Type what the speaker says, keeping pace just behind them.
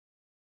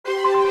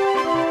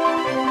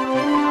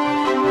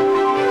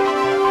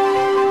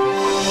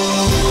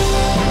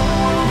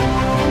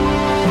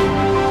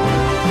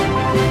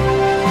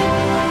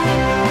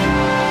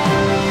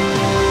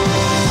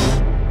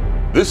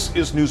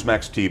is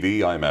Newsmax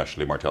TV. I'm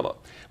Ashley Martella.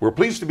 We're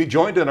pleased to be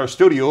joined in our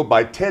studio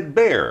by Ted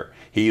Baehr.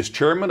 He is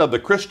chairman of the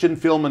Christian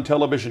Film and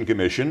Television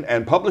Commission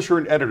and publisher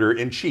and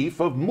editor-in-chief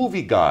of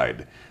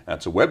Movieguide.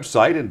 That's a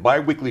website and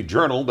bi-weekly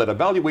journal that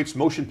evaluates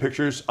motion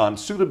pictures on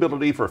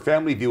suitability for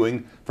family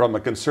viewing from a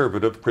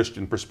conservative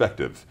Christian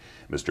perspective.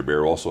 Mr.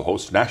 Baehr also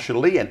hosts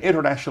nationally and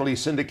internationally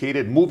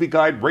syndicated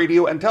Movieguide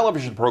radio and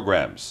television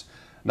programs.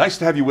 Nice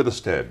to have you with us,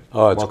 Ted.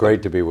 Oh, it's Welcome.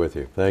 great to be with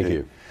you. Thank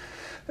you.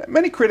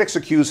 Many critics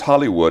accuse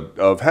Hollywood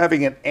of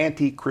having an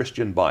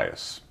anti-Christian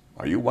bias.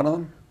 Are you one of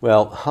them?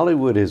 Well,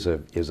 Hollywood is a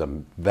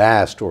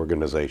vast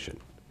organization,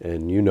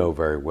 and you know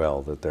very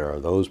well that there are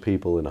those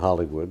people in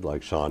Hollywood,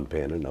 like Sean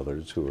Penn and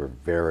others, who are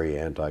very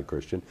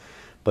anti-Christian,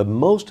 but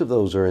most of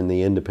those are in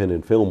the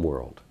independent film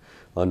world.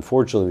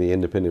 Unfortunately, the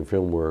independent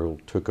film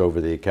world took over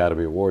the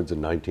Academy Awards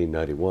in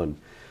 1991,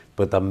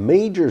 but the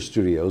major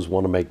studios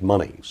want to make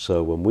money.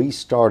 So when we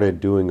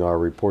started doing our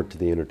report to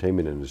the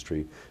entertainment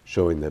industry,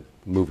 showing that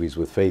movies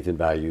with faith and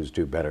values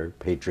do better,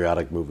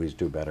 patriotic movies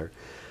do better,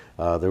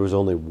 there was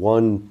only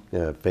one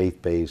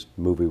faith-based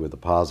movie with a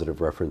positive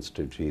reference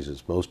to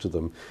Jesus. Most of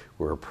them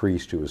were a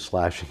priest who was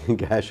slashing and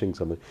gashing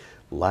someone.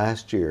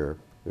 Last year,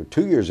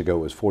 2 years ago, it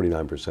was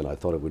 49%. I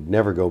thought it would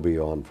never go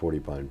beyond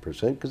 45%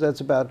 because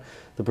that's about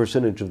the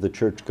percentage of the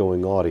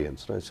church-going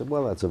audience. And I said,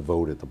 well, that's a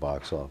vote at the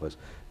box office.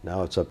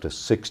 Now it's up to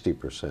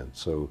 60%.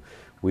 So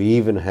we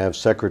even have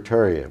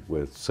Secretariat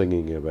with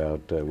singing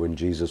about When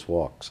Jesus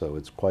Walks. So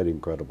it's quite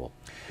incredible.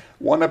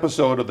 One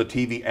episode of the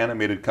TV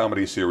animated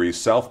comedy series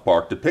South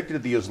Park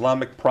depicted the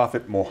Islamic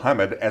prophet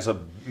Muhammad as a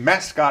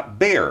mascot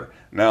bear.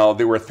 Now,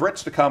 there were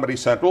threats to Comedy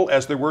Central,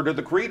 as there were to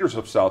the creators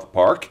of South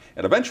Park,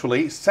 and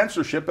eventually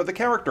censorship of the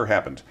character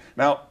happened.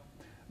 Now,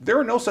 there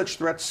are no such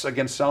threats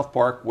against South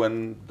Park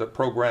when the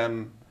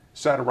program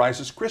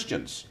satirizes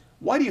Christians.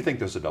 Why do you think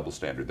there's a double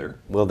standard there?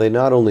 Well, they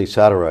not only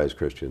satirize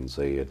Christians,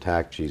 they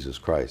attack Jesus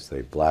Christ.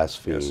 They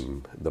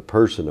blaspheme the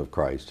person of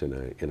Christ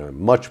in a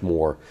much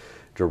more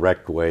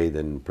direct way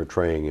than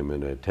portraying him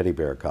in a teddy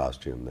bear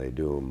costume. They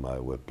do him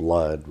with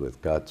blood,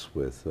 with guts,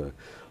 with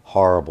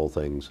horrible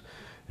things.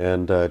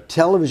 And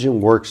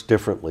television works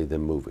differently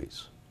than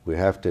movies. We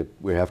have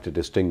to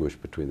distinguish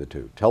between the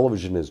two.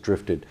 Television has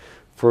drifted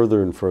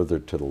further and further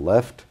to the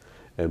left,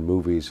 and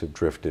movies have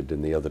drifted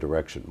in the other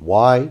direction.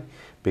 Why?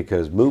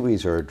 Because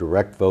movies are a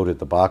direct vote at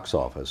the box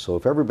office. So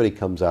if everybody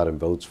comes out and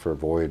votes for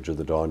Voyage of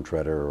the Dawn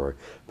Treader or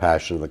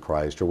Passion of the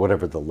Christ or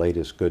whatever the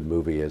latest good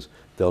movie is,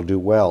 they'll do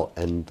well.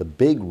 And the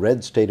big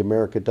red state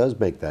America does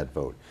make that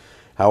vote.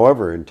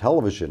 However, in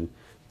television,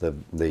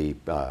 the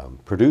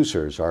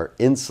producers are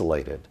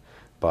insulated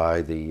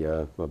by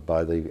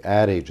the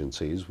ad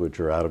agencies, which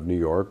are out of New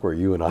York, where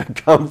you and I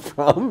come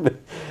from.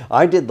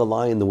 I did The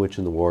Lion, the Witch,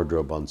 and the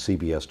Wardrobe on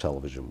CBS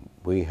television.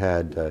 We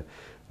had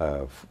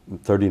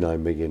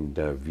 39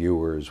 million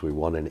viewers. We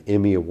won an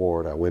Emmy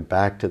Award. I went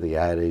back to the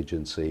ad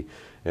agency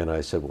and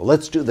I said, well,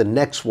 let's do the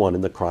next one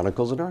in the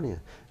Chronicles of Narnia.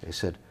 They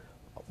said,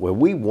 well,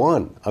 we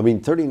won. I mean,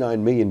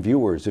 39 million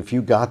viewers. If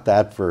you got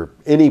that for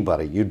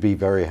anybody, you'd be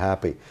very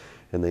happy.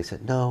 And they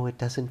said, no, it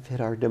doesn't fit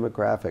our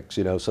demographics.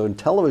 You know, so in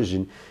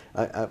television,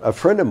 a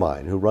friend of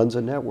mine who runs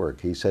a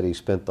network, he said he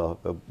spent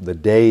the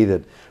day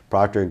that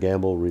Procter &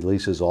 Gamble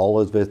releases all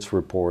of its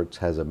reports,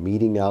 has a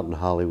meeting out in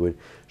Hollywood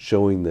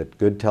showing that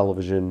good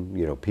television,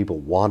 you know, people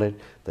want it.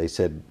 They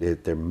said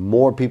there are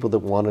more people that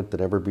want it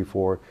than ever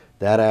before.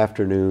 That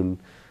afternoon,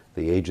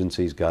 the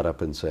agencies got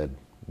up and said,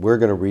 we're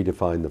going to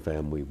redefine the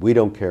family. We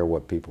don't care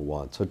what people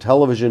want. So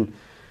television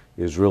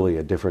is really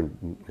a different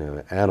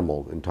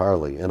animal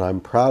entirely. And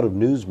I'm proud of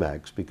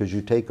Newsmax because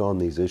you take on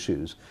these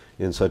issues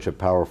in such a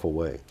powerful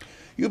way.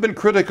 You've been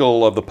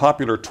critical of the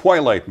popular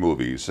Twilight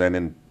movies, and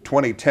in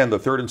 2010, the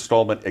third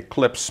installment,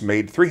 Eclipse,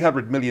 made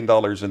 $300 million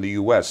in the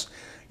U.S.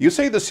 You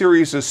say the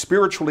series is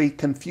spiritually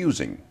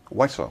confusing.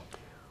 Why so?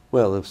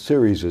 Well, the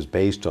series is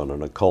based on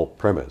an occult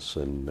premise,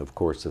 and of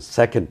course the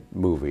second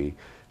movie,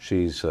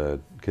 she's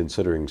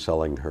considering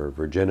selling her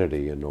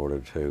virginity in order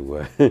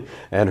to,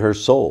 and her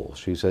soul.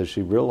 She says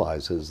she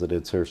realizes that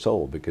it's her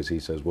soul because he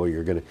says, well,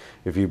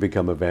 if you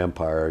become a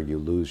vampire, you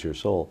lose your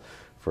soul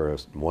for a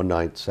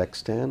one-night sex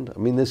stand. I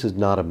mean, this is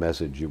not a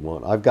message you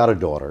want. I've got a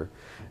daughter,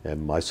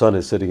 and my son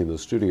is sitting in the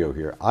studio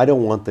here. I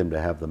don't want them to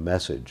have the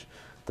message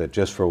that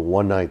just for a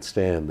one-night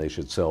stand, they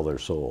should sell their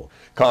soul.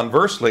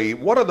 Conversely,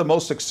 what are the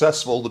most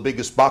successful, the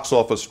biggest box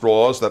office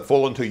draws that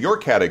fall into your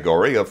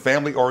category of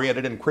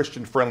family-oriented and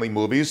Christian-friendly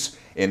movies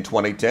in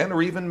 2010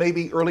 or even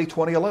maybe early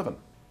 2011?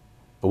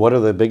 What are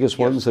the biggest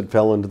ones that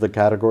fell into the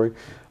category?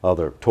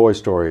 The Toy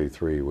Story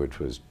 3, which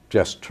was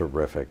just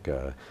terrific.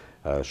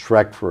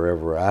 Shrek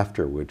Forever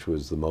After, which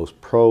was the most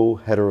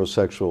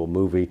pro-heterosexual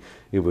movie.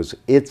 It was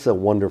It's a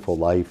Wonderful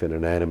Life in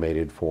an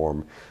animated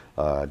form.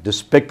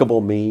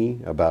 Despicable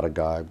Me, about a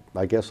guy,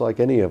 I guess like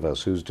any of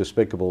us, who's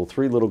despicable.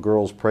 3 little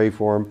girls pray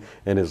for him,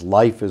 and his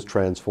life is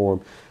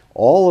transformed.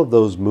 All of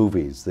those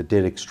movies that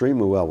did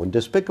extremely well. When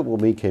Despicable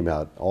Me came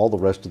out, all the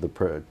rest of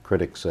the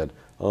critics said,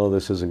 oh,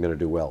 this isn't going to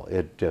do well.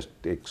 It just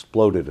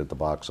exploded at the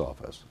box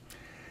office.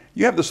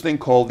 You have this thing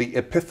called the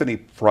Epiphany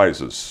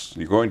Prizes.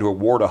 You're going to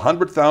award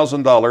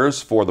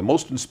 $100,000 for the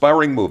most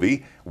inspiring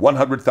movie,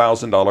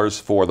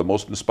 $100,000 for the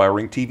most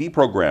inspiring TV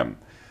program.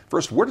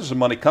 First, where does the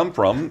money come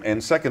from?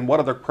 And second, what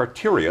are the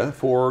criteria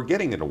for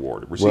getting an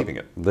award, receiving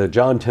it? The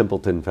John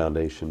Templeton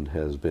Foundation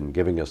has been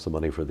giving us the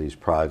money for these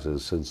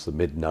prizes since the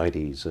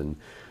mid-90s, and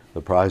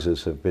the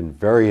prizes have been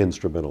very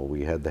instrumental.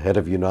 We had the head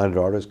of United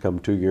Artists come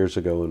 2 years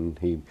ago, and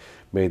he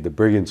made the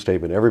brilliant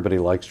statement, everybody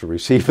likes to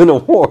receive an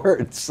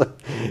award.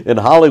 In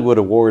Hollywood,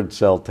 awards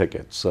sell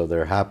tickets, so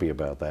they're happy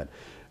about that.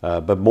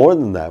 But more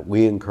than that,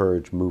 we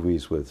encourage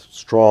movies with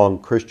strong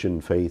Christian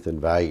faith and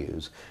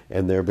values,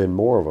 and there have been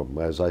more of them.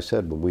 As I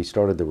said, when we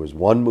started, there was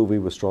one movie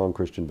with strong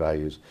Christian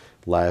values.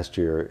 Last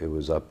year, it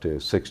was up to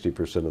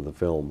 60% of the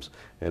films,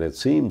 and it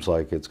seems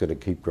like it's going to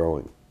keep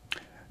growing.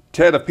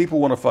 Ted, if people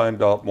want to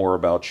find out more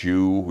about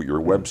you, your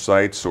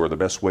websites, or the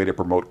best way to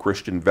promote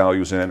Christian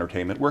values in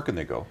entertainment, where can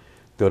they go?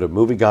 Go to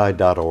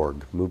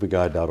movieguide.org,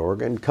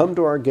 movieguide.org, and come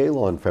to our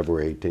gala on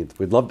February 18th.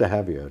 We'd love to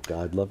have you.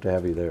 I'd love to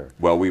have you there.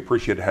 Well, we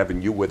appreciate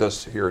having you with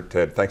us here,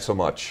 Ted. Thanks so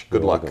much.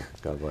 Good luck.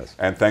 God bless.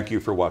 And thank you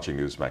for watching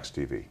Newsmax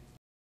TV.